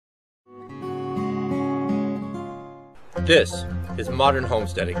This is modern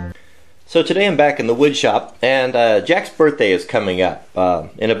homesteading. So today I'm back in the wood shop, and Jack's birthday is coming up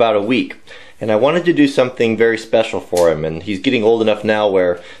in about a week, and I wanted to do something very special for him. And he's getting old enough now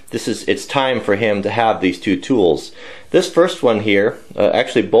where it's time for him to have these two tools. This first one here,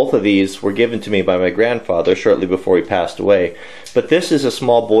 actually both of these were given to me by my grandfather shortly before he passed away, but this is a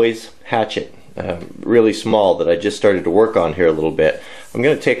small boy's hatchet, really small, that I just started to work on here a little bit. I'm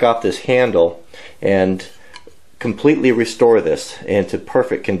going to take off this handle and completely restore this into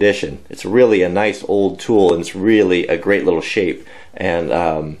perfect condition. It's really a nice old tool, and it's really a great little shape,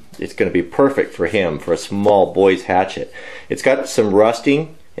 and it's going to be perfect for him for a small boy's hatchet. It's got some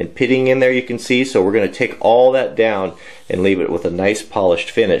rusting and pitting in there, you can see, so we're going to take all that down and leave it with a nice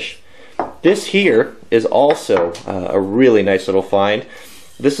polished finish. This here is also a really nice little find.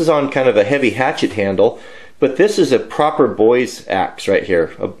 This is on kind of a heavy hatchet handle, but this is a proper boy's axe right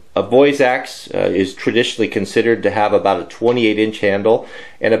here. A boy's axe is traditionally considered to have about a 28-inch handle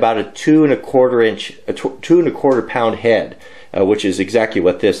and about a 2 1/4 pound head, which is exactly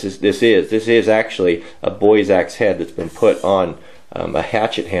what this is. This is actually a boy's axe head that's been put on a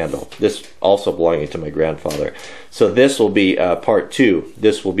hatchet handle. This also belonging to my grandfather. So this will be part 2.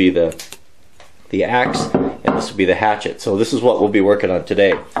 This will be the axe, and this will be the hatchet. So this is what we'll be working on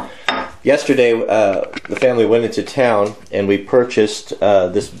today. Yesterday, the family went into town and we purchased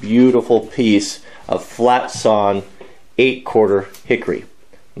this beautiful piece of flat sawn 8/4 hickory.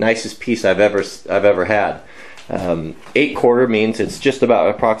 Nicest piece I've ever had. 8/4 means it's just about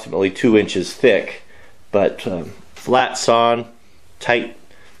approximately 2 inches thick, but flat sawn, tight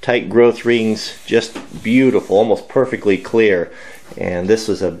growth rings, just beautiful, almost perfectly clear. And this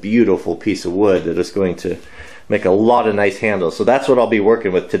is a beautiful piece of wood that is going to make a lot of nice handles. So that's what I'll be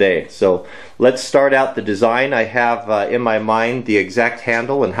working with today. So let's start out the design. I have in my mind the exact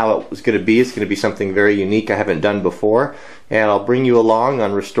handle and how it was going to be. It's going to be something very unique I haven't done before, and I'll bring you along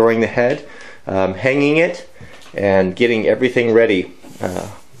on restoring the head, hanging it, and getting everything ready, a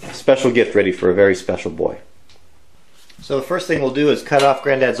special gift ready for a very special boy. So the first thing we'll do is cut off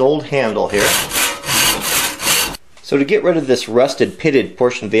Granddad's old handle here. So to get rid of this rusted pitted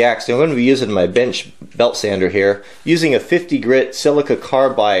portion of the axe, I'm going to be using my bench belt sander here, using a 50 grit silica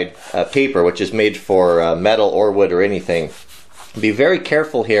carbide paper, which is made for metal or wood or anything. Be very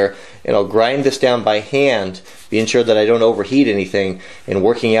careful here, and I'll grind this down by hand, being sure that I don't overheat anything, and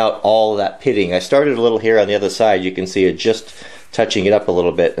working out all that pitting. I started a little here on the other side. You can see it just touching it up a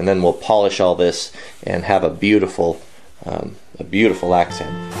little bit, and then we'll polish all this and have a beautiful axe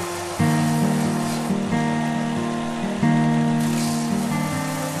head.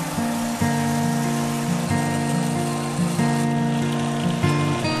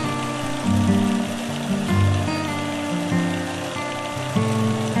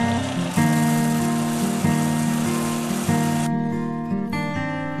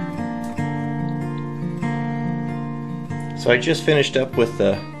 So I just finished up with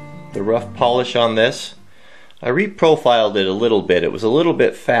the rough polish on this. I reprofiled it a little bit. It was a little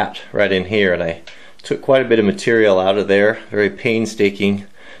bit fat right in here, and I took quite a bit of material out of there. Very painstaking,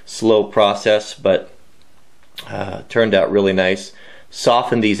 slow process, but turned out really nice.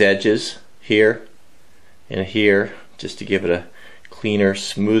 Softened these edges here and here just to give it a cleaner,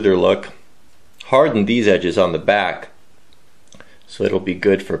 smoother look. Hardened these edges on the back so it'll be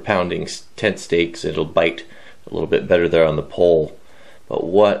good for pounding tent stakes. It'll bite a little bit better there on the pole. But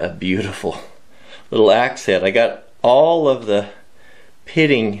what a beautiful little axe head. I got all of the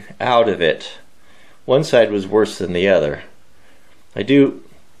pitting out of it. One side was worse than the other. I do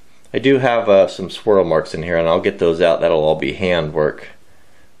have some swirl marks in here, and I'll get those out. That'll all be hand work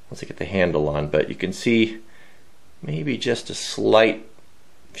once I get the handle on. But you can see maybe just a slight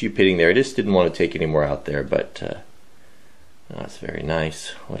few pitting there. I just didn't want to take any more out there, but that's very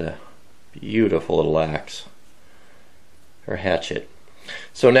nice. What a beautiful little axe or hatchet.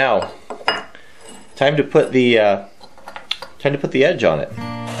 So now, time to put the edge on it.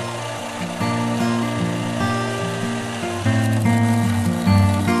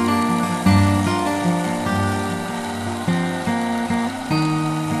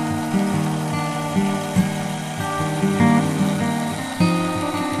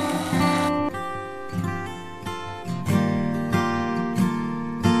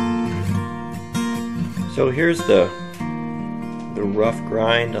 So here's the rough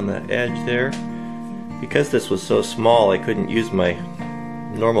grind on the edge there. Because this was so small, I couldn't use my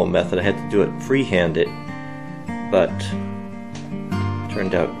normal method. I had to do it freehand it, but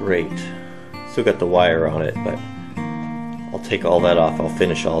turned out great. Still got the wire on it, but I'll take all that off. I'll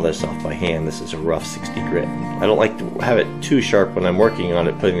finish all this off by hand. This is a rough 60 grit. I don't like to have it too sharp when I'm working on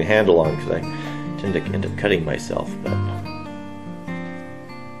it, putting the handle on, because I tend to end up cutting myself, but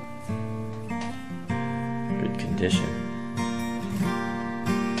good condition,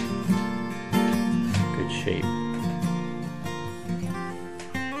 good shape.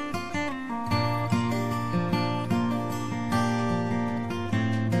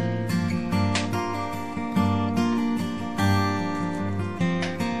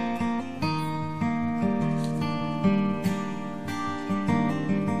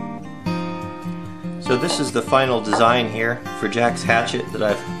 So this is the final design here for Jack's hatchet that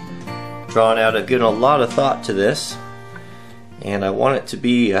I've drawn out. I've given a lot of thought to this, and I want it to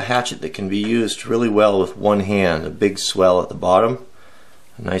be a hatchet that can be used really well with one hand. A big swell at the bottom,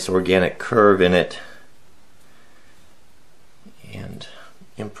 a nice organic curve in it, and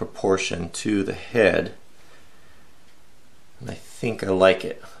in proportion to the head. And I think I like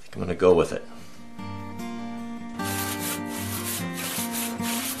it. I think I'm going to go with it.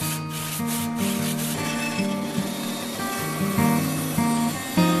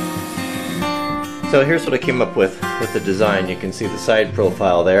 So here's what I came up with the design. You can see the side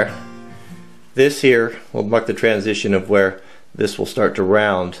profile there. This here will mark the transition of where this will start to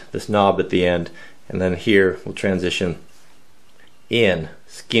round, this knob at the end, and then here will transition in,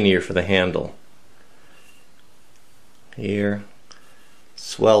 skinnier for the handle. Here,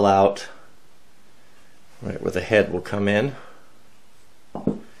 swell out, right where the head will come in,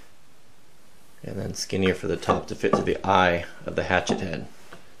 and then skinnier for the top to fit to the eye of the hatchet head.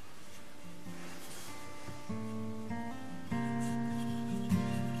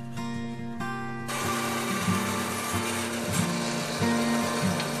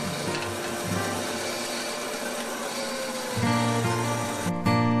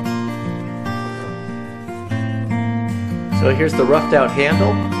 So here's the roughed out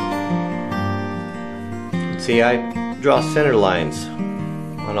handle. See, I draw center lines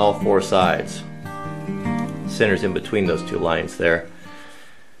on all four sides. Center's in between those two lines there.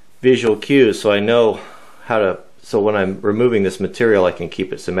 Visual cues, so I know how to, so when I'm removing this material I can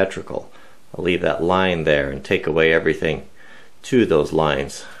keep it symmetrical. I'll leave that line there and take away everything to those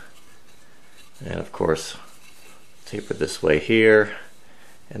lines. And of course, taper this way here,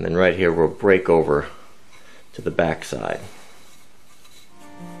 and then right here we'll break over to the back side.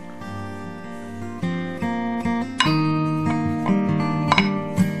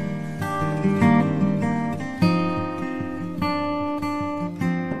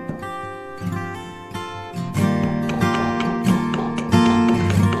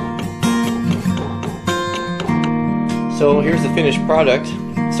 So here's the finished product.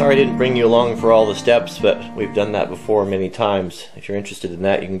 Sorry I didn't bring you along for all the steps, but we've done that before many times. If you're interested in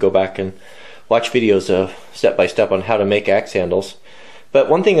that, you can go back and watch videos of step by step on how to make axe handles. But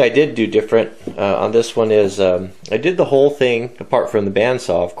one thing I did do different on this one is I did the whole thing, apart from the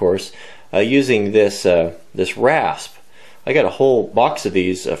bandsaw of course, using this this rasp. I got a whole box of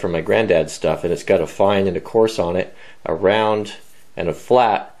these from my granddad's stuff, and it's got a fine and a coarse on it, a round and a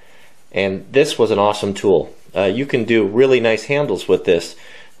flat, and this was an awesome tool. You can do really nice handles with this.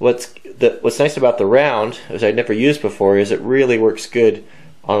 What's nice about the round, as I'd never used before, is it really works good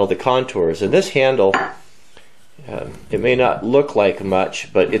on all the contours. And this handle, it may not look like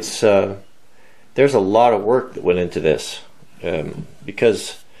much, but it's there's a lot of work that went into this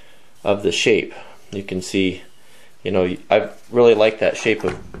because of the shape. You can see, you know, I really like that shape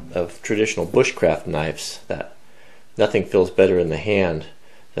of traditional bushcraft knives. That nothing feels better in the hand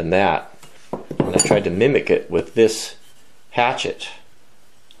than that. And I tried to mimic it with this hatchet.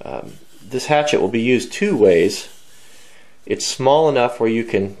 This hatchet will be used two ways. It's small enough where you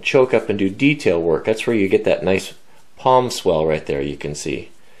can choke up and do detail work. That's where you get that nice palm swell right there, you can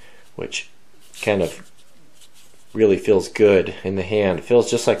see, which kind of really feels good in the hand. It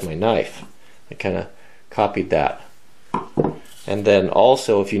feels just like my knife. I kind of copied that. And then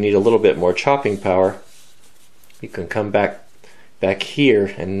also, if you need a little bit more chopping power, you can come back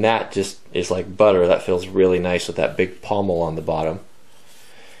here, and that just is like butter. That feels really nice with that big pommel on the bottom.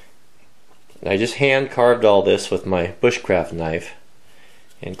 And I just hand carved all this with my bushcraft knife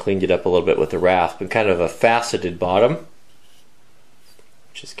and cleaned it up a little bit with the rasp, and kind of a faceted bottom,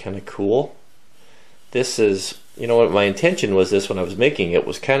 which is kind of cool. This is, you know what my intention was, this when I was making it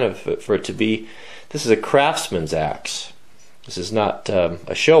was kind of for it to be, this is a craftsman's axe. This is not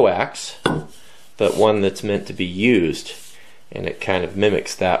a show axe, but one that's meant to be used. And it kind of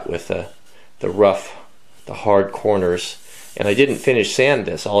mimics that with the rough, the hard corners. And I didn't finish sand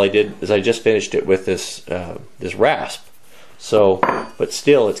this. All I did is I just finished it with this this rasp. So, but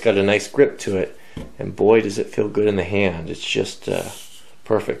still, it's got a nice grip to it. And boy, does it feel good in the hand. It's just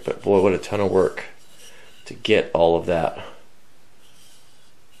perfect. But boy, what a ton of work to get all of that.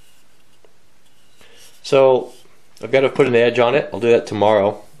 So I've got to put an edge on it. I'll do that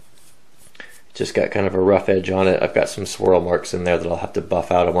tomorrow. Just got kind of a rough edge on it. I've got some swirl marks in there that I'll have to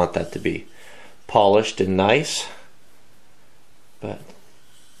buff out. I want that to be polished and nice. But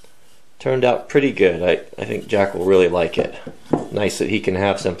turned out pretty good. I think Jack will really like it. Nice that he can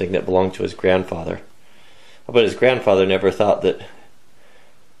have something that belonged to his grandfather. But his grandfather never thought that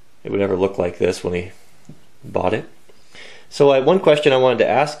it would ever look like this when he bought it. So one question I wanted to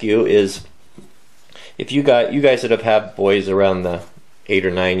ask you is, if you guys that have had boys around the 8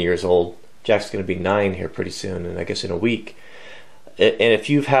 or 9 years old, Jack's going to be 9 here pretty soon, and I guess in a week. And if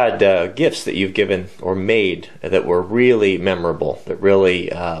you've had gifts that you've given or made that were really memorable, that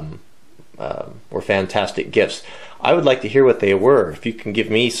really were fantastic gifts, I would like to hear what they were. If you can give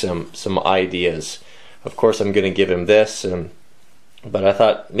me some ideas. Of course, I'm going to give him this, but I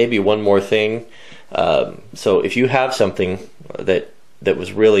thought maybe one more thing. So if you have something that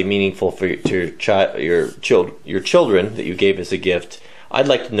was really meaningful for your children that you gave as a gift, I'd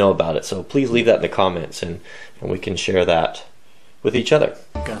like to know about it. So please leave that in the comments, and we can share that with each other.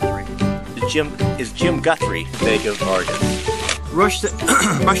 Guthrie. Is Jim Guthrie beg of pardon? Rush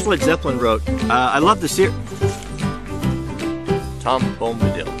Led Zeppelin wrote, I love the series. Tom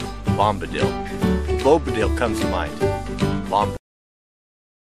Bombadil. Bombadil comes to mind.